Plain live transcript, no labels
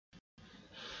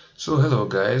So hello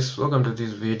guys, welcome to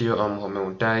this video. I'm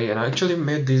Homeuntai and I actually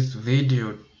made this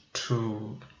video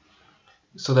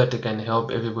so that I can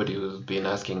help everybody who's been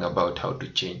asking about how to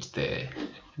change the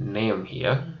name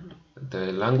here,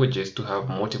 the languages, to have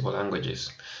multiple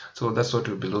languages. So that's what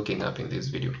we'll be looking up in this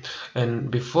video.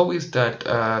 And before we start,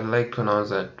 I'd like to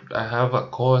announce that I have a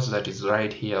course that is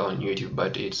right here on YouTube,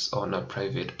 but it's on a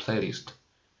private playlist.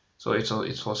 So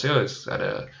it's for sale. It's at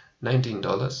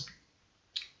 $19.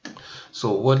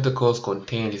 So what the course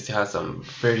contains is it has some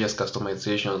various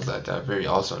customizations that are very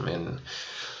awesome and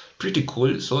pretty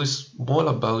cool. So it's more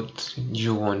about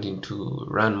you wanting to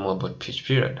learn more about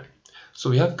phprad. So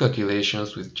we have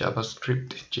calculations with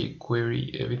JavaScript,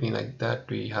 jQuery, everything like that.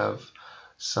 We have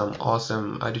some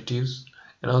awesome additives,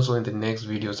 and also in the next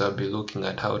videos I'll be looking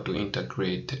at how to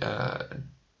integrate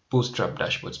Bootstrap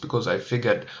dashboards, because I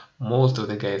figured most of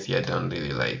the guys here don't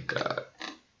really like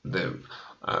the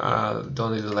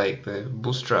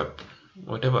Bootstrap,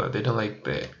 whatever. They don't like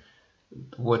the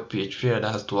what phprad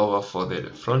has to offer for the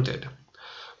front end.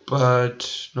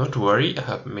 But not to worry, I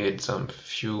have made some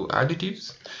few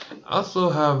additives. I also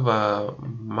have a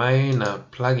minor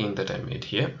plugin that I made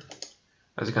here.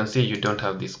 As you can see, you don't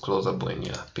have this closable in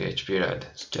your phprad,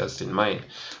 it's just in mine,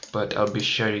 but I'll be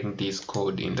sharing this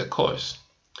code in the course.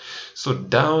 So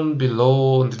down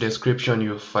below in the description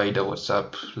you'll find a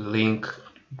WhatsApp link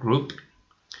group.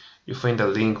 You find a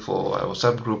link for a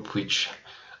WhatsApp group which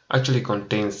actually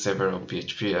contains several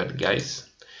phprad guys.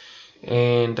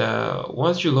 And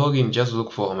once you log in, just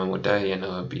look for Homeuntai and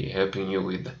I'll be helping you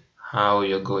with how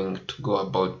you're going to go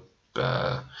about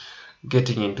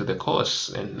getting into the course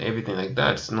and everything like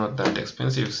that. It's not that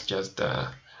expensive, it's just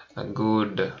a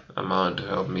good amount to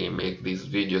help me make these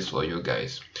videos for you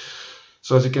guys.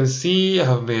 So as you can see, I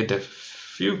have made a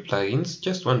few plugins.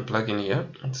 Just one plugin here.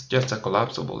 It's just a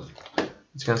collapsible.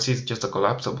 As you can see, it's just a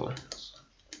collapsible.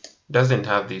 Doesn't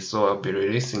have this, so I'll be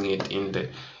releasing it in the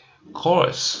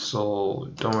course, so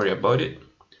don't worry about it.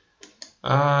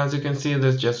 As you can see,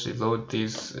 let's just reload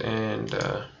this, and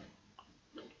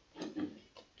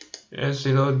let's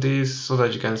reload this so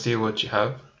that you can see what you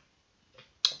have.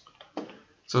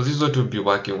 So this is what we'll be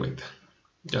working with.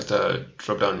 Just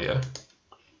drop down here.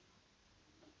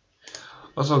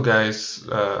 Also guys,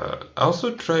 I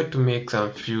also tried to make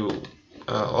some few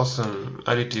awesome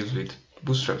additives with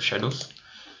Bootstrap shadows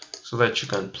so that you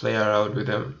can play around with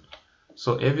them.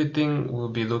 So everything we'll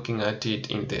be looking at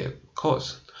it in the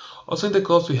course. Also in the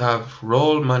course we have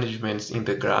role management in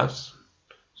the graphs,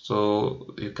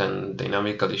 so you can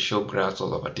dynamically show graphs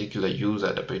of a particular user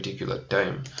at a particular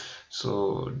time,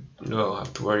 so you don't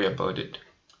have to worry about it.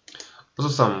 Also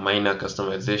some minor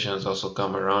customizations also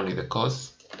come around in the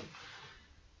course.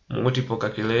 Multiple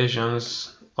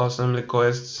calculations, awesome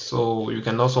requests, so you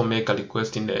can also make a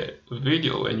request in the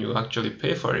video and you actually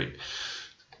pay for it.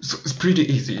 So it's pretty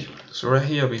easy. So right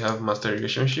here we have master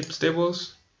relationship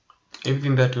tables.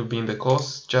 Everything that will be in the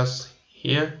course just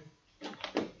here,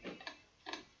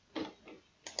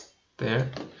 there.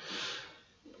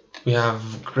 We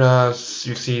have graphs.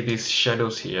 You see these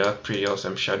shadows here, pretty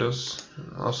awesome shadows.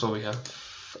 Also we have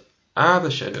other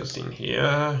shadows in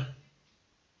here,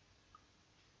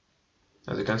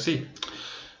 as you can see.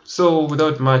 So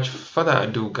without much further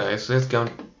ado guys, let's get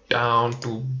down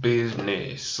to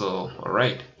business. So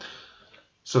alright,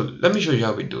 so let me show you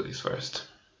how we do this first.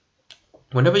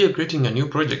 Whenever you're creating a new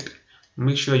project,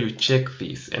 make sure you check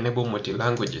this enable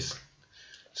multi-languages.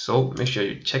 So make sure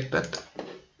you check that.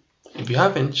 If you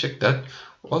haven't checked that,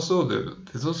 also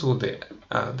there's also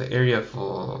the area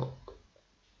for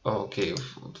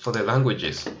for the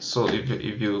languages. So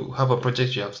if you have a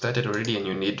project you have started already and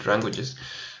you need languages,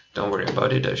 don't worry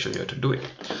about it, I'll show you how to do it.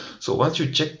 So once you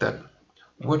check that,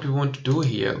 what we want to do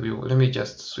here, let me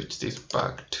just switch this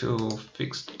back to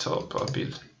fixed top. I'll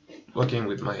be working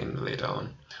with mine later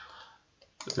on.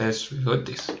 Let's reload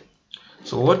this.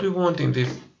 So what we want in this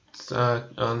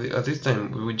at this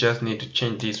time, we just need to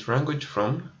change this language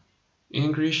from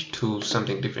English to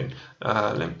something different.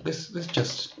 Let's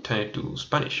just turn it to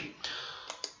Spanish.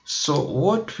 So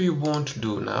what we want to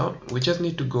do now, we just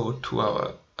need to go to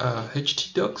our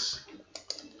htdocs.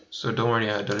 So don't worry,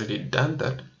 I had already done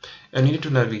that. And you need to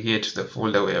navigate to the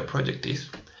folder where your project is,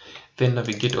 then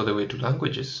navigate all the way to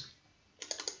languages.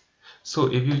 So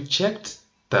if you checked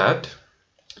that,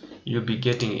 you'll be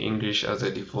getting English as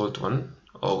a default one,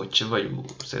 or whichever you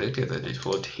selected as a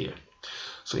default here.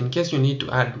 So in case you need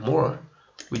to add more,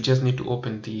 we just need to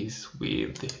open these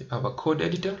with our code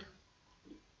editor.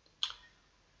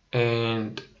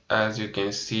 And as you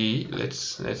can see,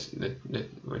 let's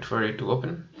wait for it to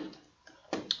open.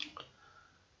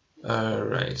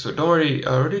 Alright, so don't worry,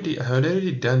 I had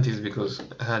already done this because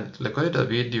I had recorded a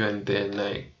video and then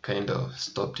I kind of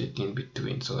stopped it in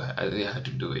between, so I had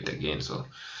to do it again, so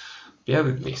bear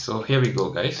with me. So here we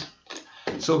go, guys.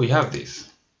 So we have this.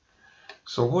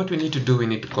 So what we need to do, we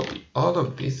need to copy all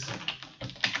of this,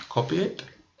 copy it,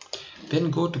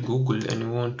 then go to Google and you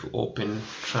want to open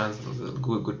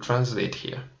Google Translate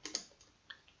here.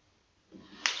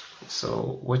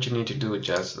 So what you need to do is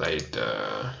just like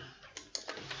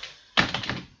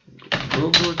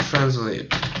Google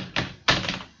Translate.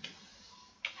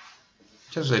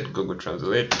 Just let Google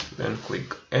Translate, then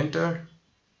click enter.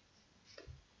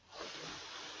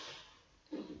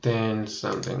 Then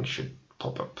something should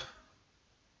pop up.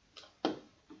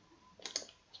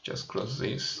 Just close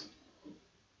this.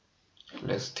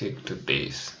 Let's stick to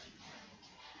this.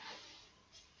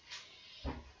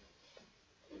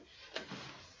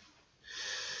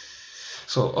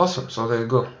 So awesome. So there you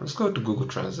go. Let's go to Google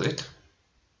Translate.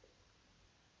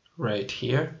 Right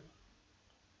here.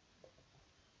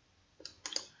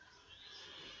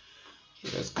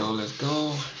 Let's go. Let's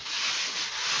go.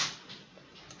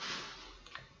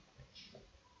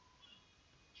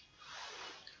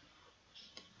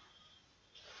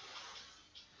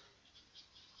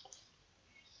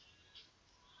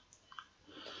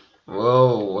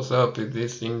 Whoa, what's up with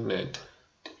this internet?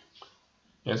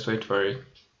 Let's wait for it.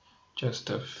 Just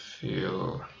a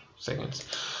few seconds.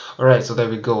 Alright, so there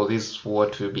we go. This is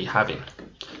what we'll be having.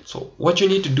 So what you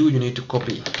need to do, you need to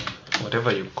copy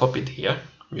whatever you copied here.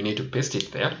 You need to paste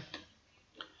it there.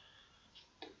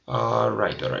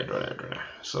 Alright.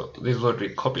 So this is what we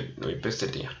copied. We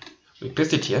pasted here. We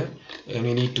paste it here, and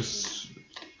we need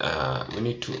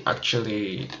to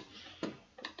actually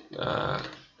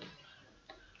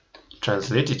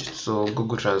translate it. So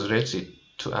Google translates it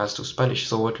to us to Spanish.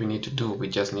 So what we need to do, we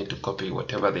just need to copy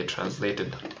whatever they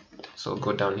translated. So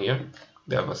go down here,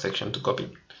 they have a section to copy.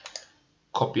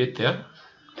 Copy it there.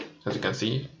 As you can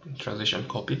see, translation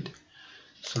copied.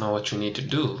 So now what you need to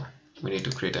do, we need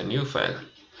to create a new file.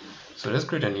 So let's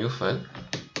create a new file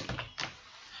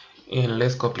and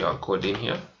let's copy our code in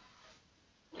here.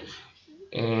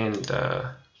 And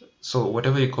so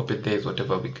whatever you copied there is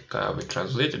whatever we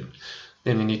translated.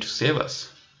 Then we need to save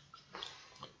us.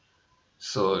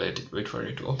 So let it wait for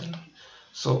it to open.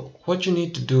 So what you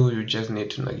need to do, you just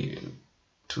need to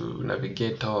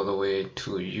navigate all the way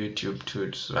to YouTube to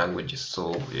its languages.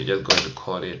 So you're just going to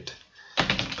call it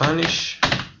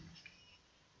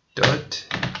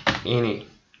Spanish.ini.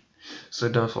 So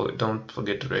don't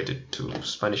forget to write it to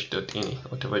Spanish.ini,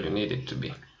 whatever you need it to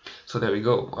be. So there we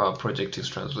go. Our project is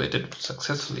translated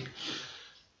successfully.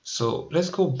 So let's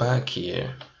go back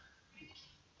here.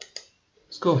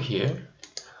 Let's go here.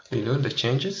 Reload the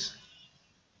changes.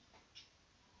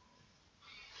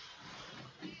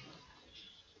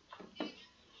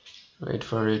 Wait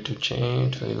for it to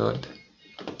change. Reload.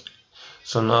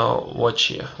 So now watch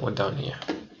here. What down here?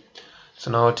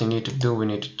 So now what you need to do, we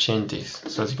need to change this.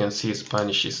 So as you can see,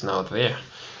 Spanish is now there.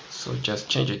 So just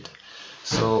change it.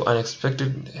 So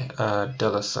unexpected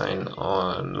 $sign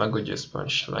on languages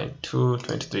Spanish line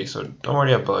 223. So don't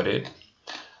worry about it.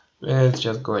 Let's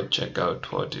just go and check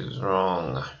out what is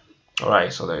wrong.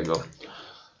 Alright, so there you go.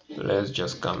 Let's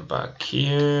just come back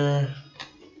here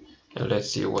and let's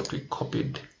see what we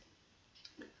copied.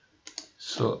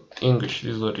 So English,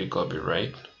 this is what we copied,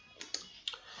 right?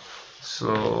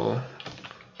 So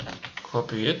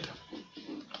copy it.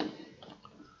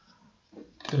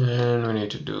 Then we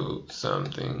need to do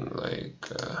something like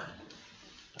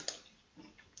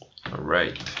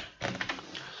alright.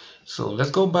 So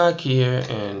let's go back here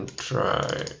and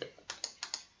try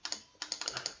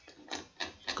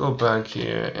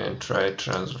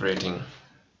translating.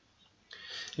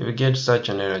 If you get such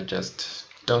an error, just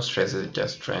don't stress it,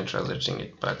 just try and translating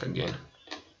it back again.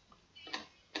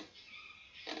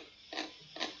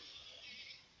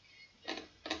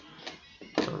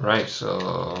 Alright,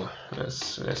 so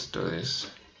let's do this.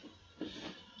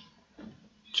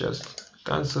 Just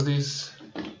cancel this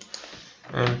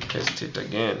and paste it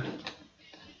again.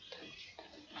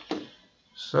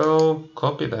 So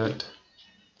copy that,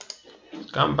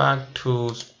 come back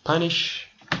to Spanish,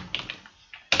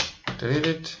 delete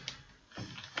it,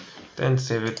 then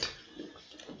save it.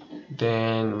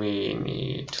 Then we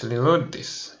need to reload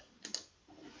this.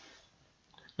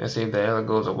 Let's see if the error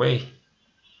goes away.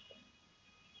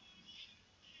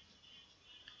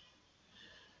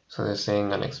 So they're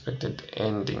saying unexpected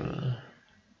ending.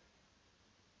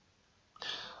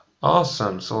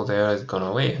 Awesome, so the error is gone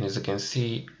away, and as you can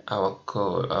see, our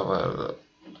code, our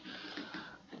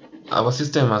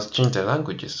system has changed the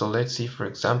languages. So let's see, for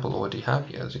example, what we have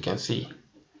here. As you can see,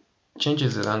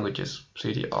 changes the language is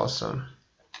pretty awesome.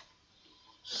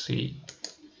 See.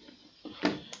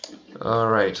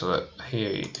 Alright, so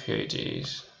here it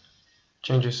is.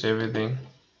 Changes everything.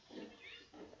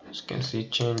 As you can see,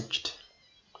 changed.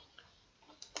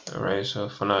 Alright, so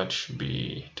for now it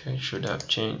should have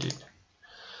changed it.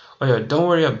 Oh yeah, don't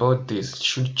worry about this. It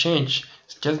should change.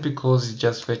 It's just because it's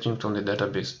just fetching from the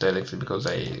database directly, because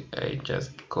I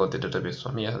just got the database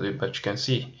from here, but you can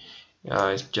see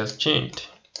it's just changed.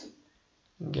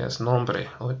 Gas nombre.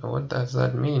 What does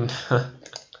that mean?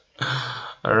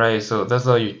 Alright, so that's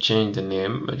how you change the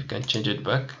name, but you can change it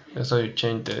back. That's how you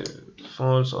change the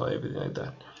fonts or everything like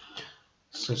that.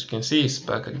 So as you can see, it's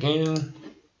back again.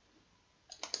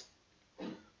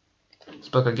 It's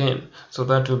back again. So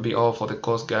that will be all for the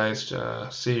course, guys.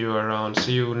 See you around.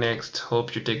 See you next.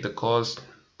 Hope you take the course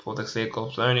for the sake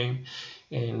of learning.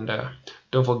 And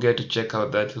don't forget to check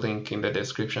out that link in the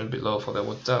description below for the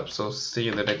WhatsApp. So see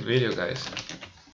you in the next video, guys.